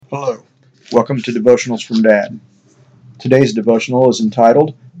Hello, welcome to Devotionals from Dad. Today's devotional is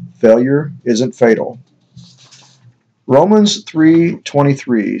entitled, Failure Isn't Fatal. Romans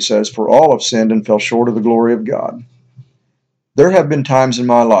 3:23 says, For all have sinned and fell short of the glory of God. There have been times in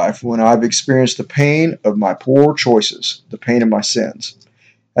my life when I've experienced the pain of my poor choices, the pain of my sins.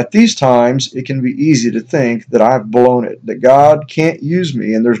 At these times, it can be easy to think that I've blown it, that God can't use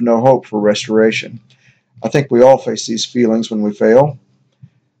me and there's no hope for restoration. I think we all face these feelings when we fail.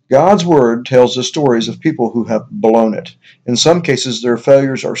 God's Word tells us stories of people who have blown it. In some cases, their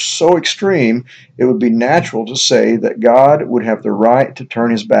failures are so extreme, it would be natural to say that God would have the right to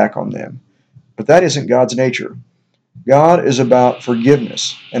turn his back on them. But that isn't God's nature. God is about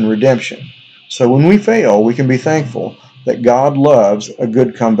forgiveness and redemption. So when we fail, we can be thankful that God loves a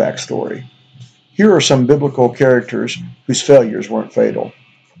good comeback story. Here are some biblical characters whose failures weren't fatal.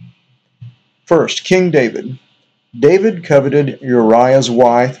 First, King David. David coveted Uriah's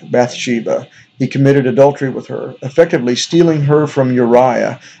wife, Bathsheba. He committed adultery with her, effectively stealing her from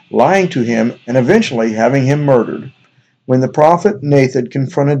Uriah, lying to him, and eventually having him murdered. When the prophet Nathan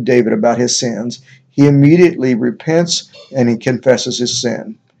confronted David about his sins, he immediately repents and he confesses his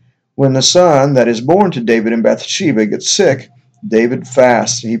sin. When the son that is born to David and Bathsheba gets sick, David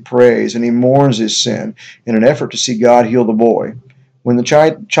fasts, he prays, and he mourns his sin in an effort to see God heal the boy. When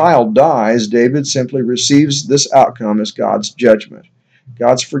the child dies, David simply receives this outcome as God's judgment.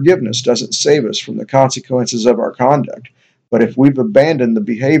 God's forgiveness doesn't save us from the consequences of our conduct, but if we've abandoned the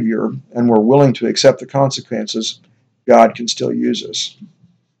behavior and we're willing to accept the consequences, God can still use us.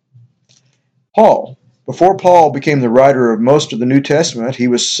 Paul. Before Paul became the writer of most of the New Testament, he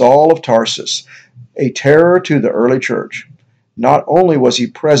was Saul of Tarsus, a terror to the early church. Not only was he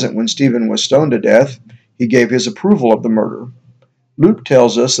present when Stephen was stoned to death, he gave his approval of the murder. Luke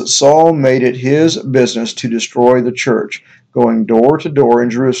tells us that Saul made it his business to destroy the church, going door to door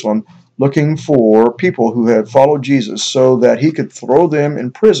in Jerusalem, looking for people who had followed Jesus so that he could throw them in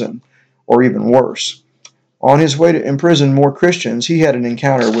prison, or even worse. On his way to imprison more Christians, he had an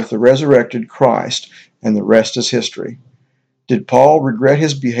encounter with the resurrected Christ, and the rest is history. Did Paul regret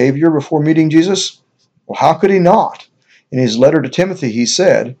his behavior before meeting Jesus? Well, how could he not? In his letter to Timothy, he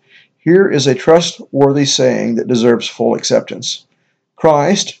said, Here is a trustworthy saying that deserves full acceptance.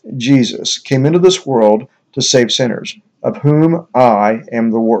 Christ, Jesus, came into this world to save sinners, of whom I am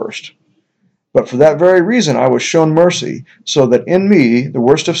the worst. But for that very reason I was shown mercy, so that in me, the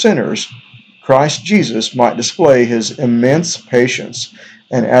worst of sinners, Christ Jesus might display his immense patience,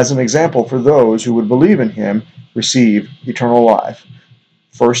 and as an example for those who would believe in him, receive eternal life.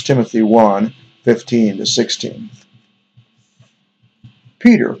 1 Timothy 1:15-16.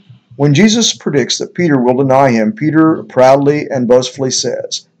 Peter. When Jesus predicts that Peter will deny him, Peter proudly and boastfully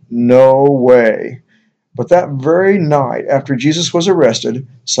says, No way. But that very night after Jesus was arrested,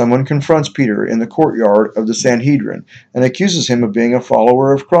 someone confronts Peter in the courtyard of the Sanhedrin and accuses him of being a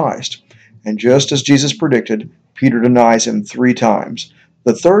follower of Christ. And just as Jesus predicted, Peter denies him 3 times,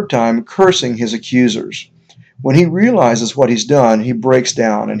 the third time cursing his accusers. When he realizes what he's done, he breaks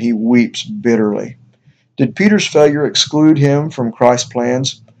down and he weeps bitterly. Did Peter's failure exclude him from Christ's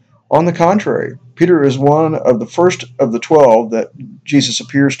plans? On the contrary, Peter is one of the first of the 12 that Jesus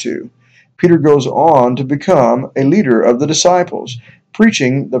appears to. Peter goes on to become a leader of the disciples,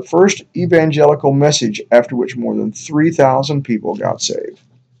 preaching the first evangelical message after which more than 3,000 people got saved.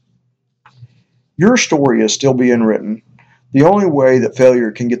 Your story is still being written. The only way that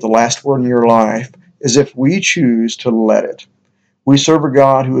failure can get the last word in your life is if we choose to let it. We serve a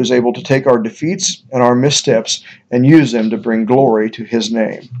God who is able to take our defeats and our missteps and use them to bring glory to his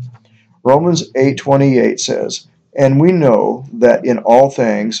name. Romans 8:28 says, And we know that in all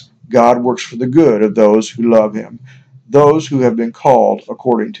things God works for the good of those who love him, those who have been called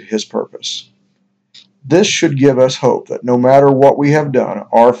according to his purpose. This should give us hope that no matter what we have done,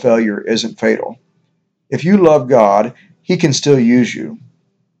 our failure isn't fatal. If you love God, he can still use you.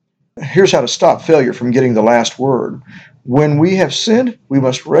 Here's how to stop failure from getting the last word. When we have sinned, we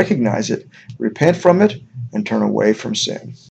must recognize it, repent from it, and turn away from sin.